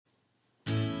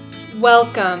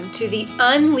Welcome to the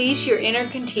Unleash Your Inner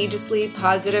Contagiously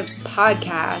Positive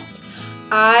podcast.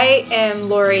 I am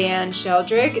Lorianne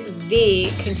Sheldrick, the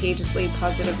Contagiously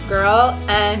Positive Girl,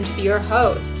 and your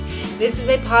host. This is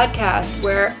a podcast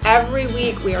where every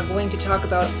week we are going to talk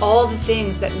about all the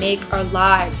things that make our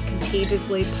lives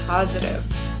contagiously positive.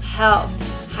 Health,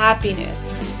 happiness,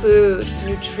 food,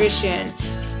 nutrition,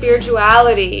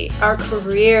 spirituality, our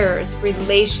careers,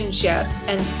 relationships,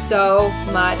 and so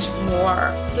much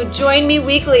more. So join me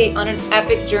weekly on an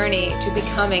epic journey to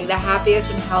becoming the happiest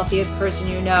and healthiest person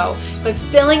you know by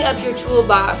filling up your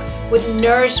toolbox with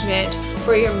nourishment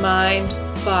for your mind,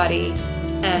 body,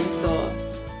 and soul.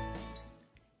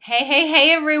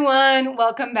 Hey everyone.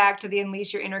 Welcome back to the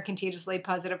Unleash Your Inner Contagiously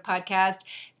Positive podcast.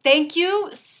 Thank you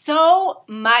so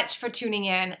much for tuning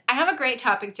in. I have a great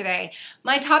topic today.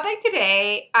 My topic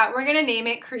today, we're going to name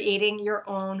it Creating Your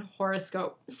Own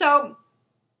Horoscope. So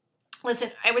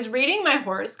listen, I was reading my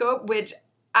horoscope, which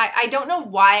I don't know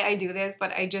why I do this,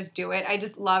 but I just do it. I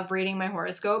just love reading my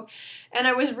horoscope. And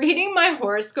I was reading my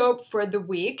horoscope for the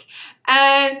week,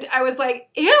 and I was like,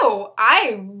 ew,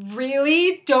 I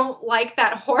really don't like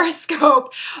that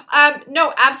horoscope.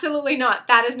 No, absolutely not.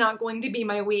 That is not going to be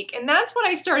my week. And that's what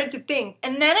I started to think.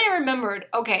 And then I remembered,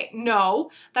 okay,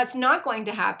 no, that's not going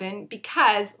to happen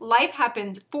because life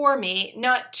happens for me,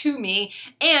 not to me.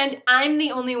 And I'm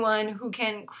the only one who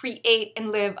can create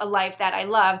and live a life that I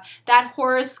love. That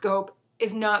horoscope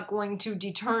is not going to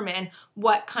determine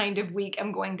what kind of week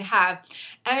I'm going to have.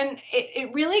 And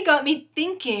it really got me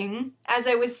thinking as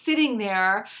I was sitting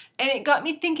there, and it got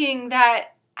me thinking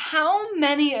that how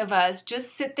many of us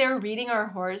just sit there reading our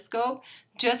horoscope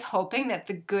just hoping that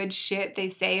the good shit they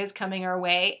say is coming our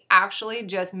way actually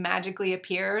just magically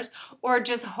appears, or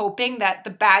just hoping that the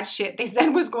bad shit they said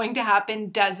was going to happen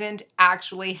doesn't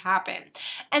actually happen.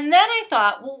 And then I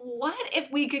thought, well, what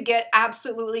if we could get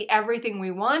absolutely everything we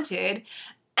wanted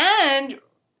and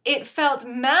it felt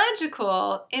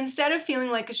magical instead of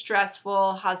feeling like a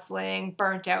stressful, hustling,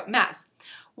 burnt out mess?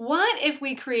 What if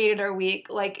we created our week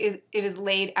like it is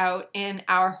laid out in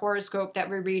our horoscope that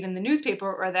we read in the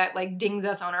newspaper or that like dings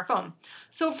us on our phone?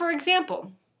 So for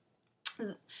example,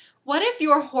 what if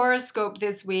your horoscope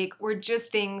this week were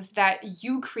just things that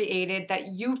you created, that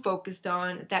you focused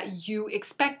on, that you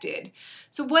expected?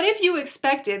 So what if you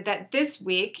expected that this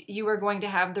week you were going to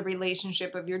have the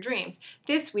relationship of your dreams?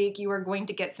 This week you are going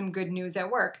to get some good news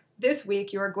at work. This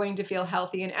week you are going to feel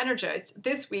healthy and energized.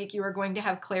 This week you are going to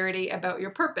have clarity about your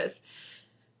purpose.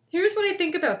 Here's what I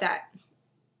think about that.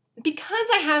 Because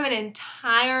I have an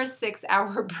entire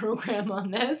 6-hour program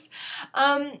on this,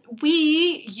 I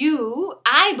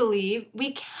believe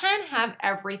we can have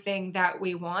everything that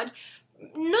we want.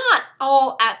 Not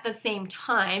all at the same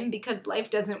time, because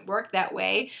life doesn't work that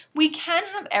way. We can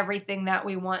have everything that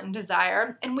we want and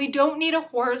desire, and we don't need a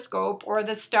horoscope or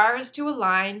the stars to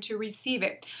align to receive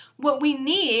it. What we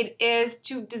need is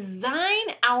to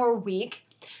design our week,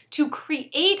 to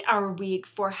create our week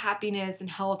for happiness and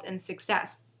health and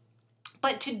success.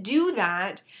 But to do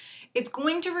that, it's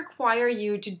going to require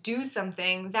you to do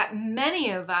something that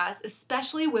many of us,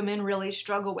 especially women, really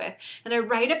struggle with. And I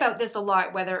write about this a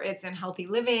lot, whether it's in Healthy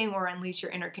Living or Unleash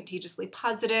Your Inner Contagiously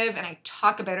Positive, and I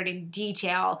talk about it in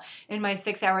detail in my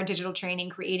 6-hour digital training,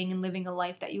 Creating and Living a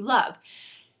Life That You Love.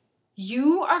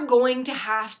 You are going to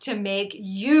have to make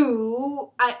you,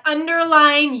 I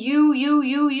underline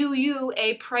you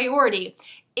a priority.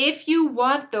 If you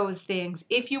want those things,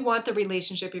 if you want the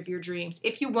relationship of your dreams,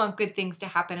 if you want good things to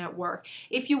happen at work,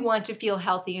 if you want to feel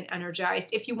healthy and energized,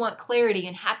 if you want clarity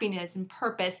and happiness and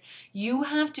purpose, you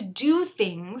have to do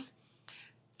things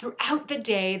throughout the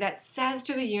day that says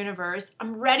to the universe,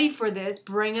 I'm ready for this,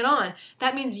 bring it on.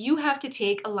 That means you have to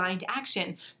take aligned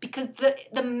action, because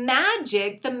the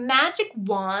magic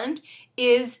wand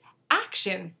is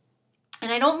action.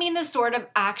 And I don't mean the sort of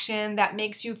action that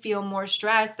makes you feel more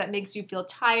stressed, that makes you feel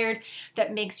tired,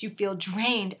 that makes you feel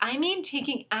drained. I mean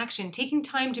taking action, taking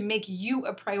time to make you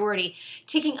a priority,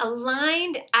 taking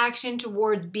aligned action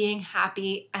towards being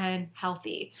happy and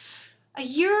healthy. A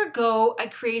year ago, I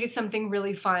created something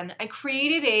really fun. I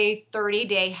created a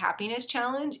 30-day happiness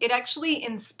challenge. It actually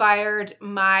inspired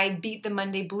my Beat the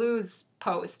Monday Blues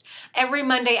post. Every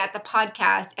Monday at the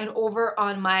podcast and over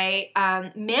on my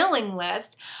mailing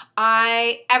list,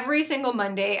 every single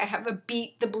Monday, I have a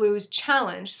Beat the Blues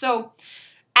challenge. So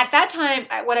at that time,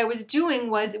 what I was doing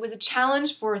was it was a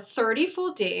challenge for 30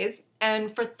 full days.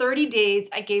 And for 30 days,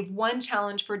 I gave one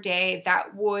challenge per day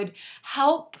that would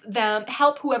help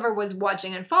whoever was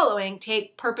watching and following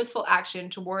take purposeful action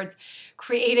towards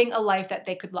creating a life that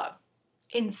they could love,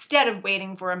 instead of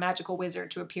waiting for a magical wizard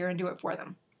to appear and do it for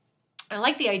them. I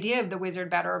like the idea of the wizard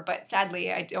better, but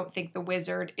sadly, I don't think the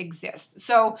wizard exists.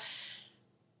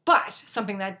 But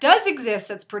something that does exist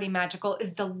that's pretty magical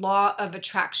is the law of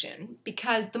attraction,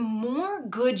 because the more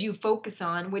good you focus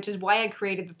on, which is why I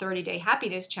created the 30-day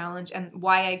happiness challenge and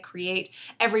why I create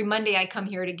every Monday I come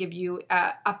here to give you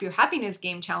Up Your Happiness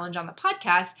Game challenge on the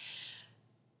podcast,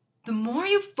 the more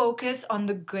you focus on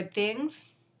the good things,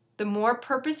 the more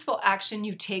purposeful action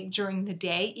you take during the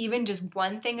day, even just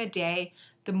one thing a day,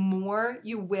 the more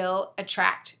you will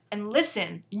attract. And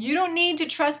listen, you don't need to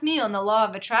trust me on the law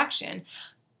of attraction.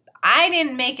 I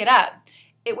didn't make it up.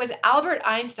 It was Albert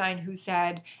Einstein who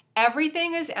said,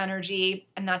 everything is energy,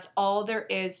 and that's all there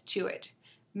is to it.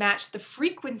 Match the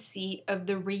frequency of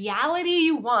the reality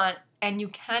you want, and you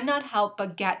cannot help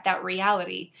but get that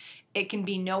reality. It can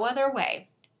be no other way.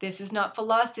 This is not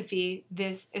philosophy.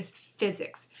 This is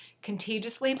physics.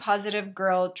 Contagiously Positive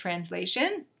Girl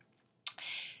translation.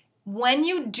 When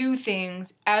you do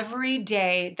things every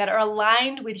day that are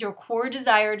aligned with your core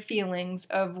desired feelings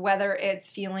of whether it's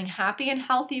feeling happy and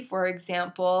healthy, for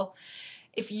example,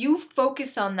 if you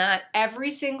focus on that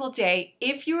every single day,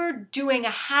 if you're doing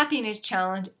a happiness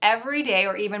challenge every day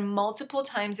or even multiple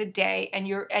times a day and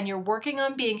you're working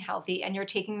on being healthy and you're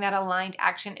taking that aligned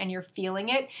action and you're feeling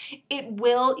it, it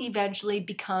will eventually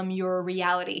become your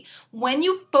reality. When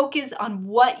you focus on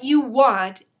what you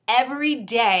want every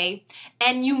day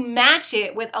and you match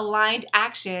it with aligned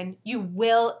action, you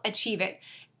will achieve it.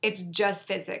 It's just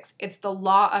physics. It's the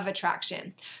law of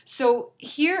attraction. So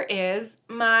here is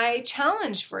my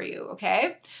challenge for you,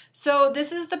 okay? So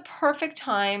this is the perfect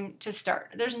time to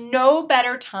start. There's no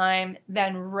better time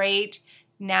than right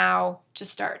now to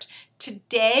start.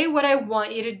 Today, what I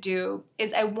want you to do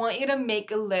is I want you to make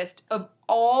a list of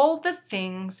all the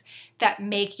things that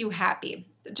make you happy.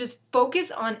 Just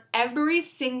focus on every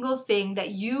single thing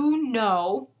that you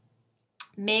know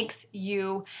makes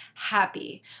you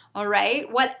happy, all right?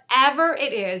 Whatever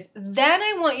it is, then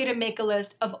I want you to make a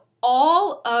list of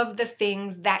all of the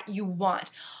things that you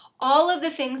want, all of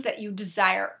the things that you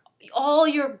desire, all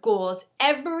your goals,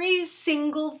 every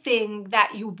single thing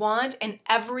that you want and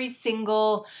every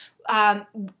single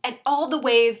and all the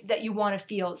ways that you want to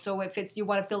feel. So if it's you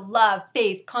want to feel love,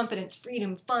 faith, confidence,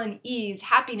 freedom, fun, ease,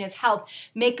 happiness, health,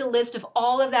 make a list of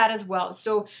all of that as well.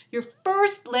 So your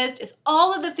first list is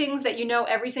all of the things that you know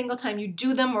every single time you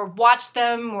do them or watch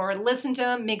them or listen to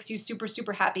them makes you super,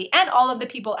 super happy, and all of the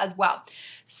people as well.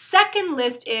 Second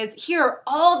list is here are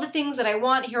all the things that I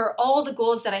want, here are all the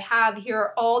goals that I have, here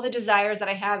are all the desires that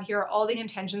I have, here are all the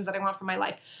intentions that I want for my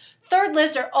life. Third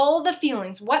list are all the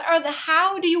feelings.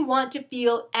 How do you want to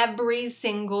feel every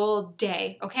single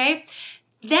day, okay?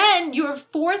 Then your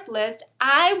fourth list,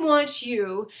 I want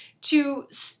you to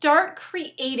start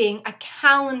creating a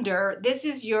calendar. This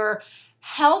is your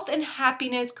health and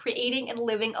happiness, creating and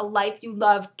living a life you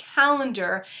love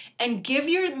calendar, and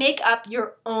make up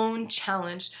your own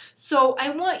challenge. So I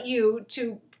want you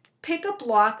to pick a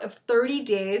block of 30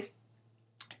 days.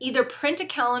 Either print a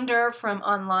calendar from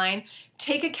online,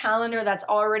 take a calendar that's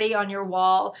already on your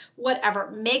wall, whatever.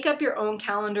 Make up your own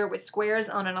calendar with squares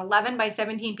on an 11 by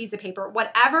 17 piece of paper,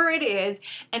 whatever it is.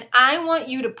 And I want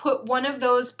you to put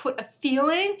a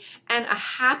feeling and a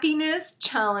happiness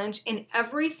challenge in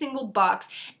every single box.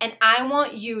 And I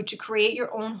want you to create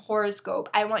your own horoscope.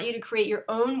 I want you to create your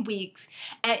own weeks,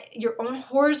 your own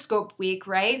horoscope week,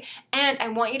 right? And I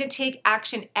want you to take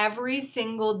action every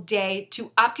single day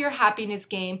to up your happiness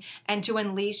game and to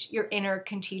unleash your inner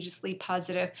contagiously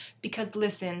positive. Because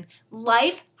listen,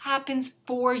 life happens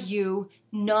for you,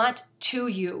 not to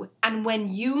you. And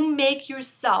when you make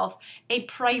yourself a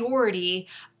priority,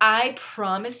 I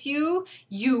promise you,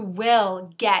 you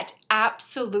will get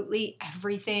absolutely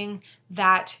everything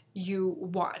that you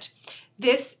want.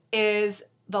 This is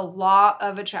the law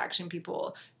of attraction,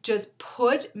 people. Just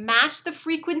match the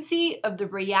frequency of the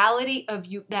reality of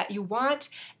you that you want,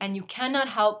 and you cannot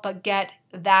help but get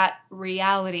that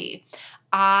reality.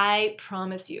 I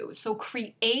promise you. So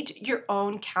create your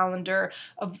own calendar,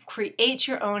 create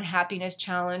your own happiness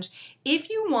challenge. If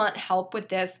you want help with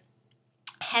this,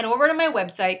 head over to my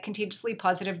website,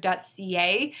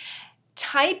 contagiouslypositive.ca.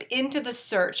 Type into the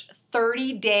search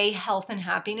 30-day health and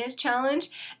happiness challenge,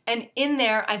 and in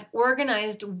there I've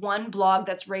organized one blog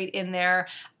that's right in there,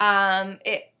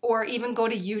 or even go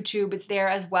to YouTube, it's there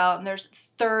as well, and there's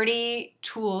 30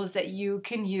 tools that you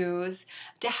can use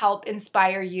to help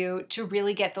inspire you to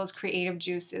really get those creative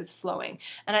juices flowing.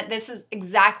 And this is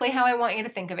exactly how I want you to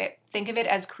think of it. Think of it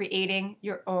as creating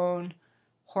your own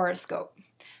horoscope.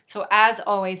 So as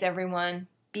always, everyone,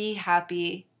 be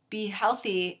happy, be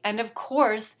healthy, and of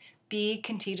course, be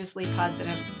contagiously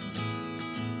positive.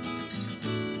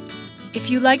 If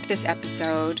you liked this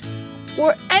episode,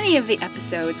 or any of the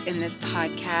episodes in this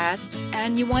podcast,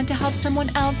 and you want to help someone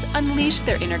else unleash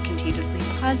their inner contagiously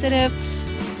positive,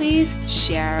 please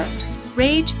share,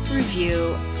 rate,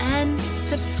 review, and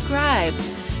subscribe.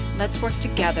 Let's work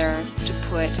together to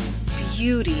put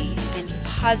beauty and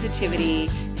positivity,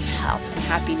 health and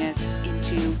happiness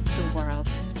into the world.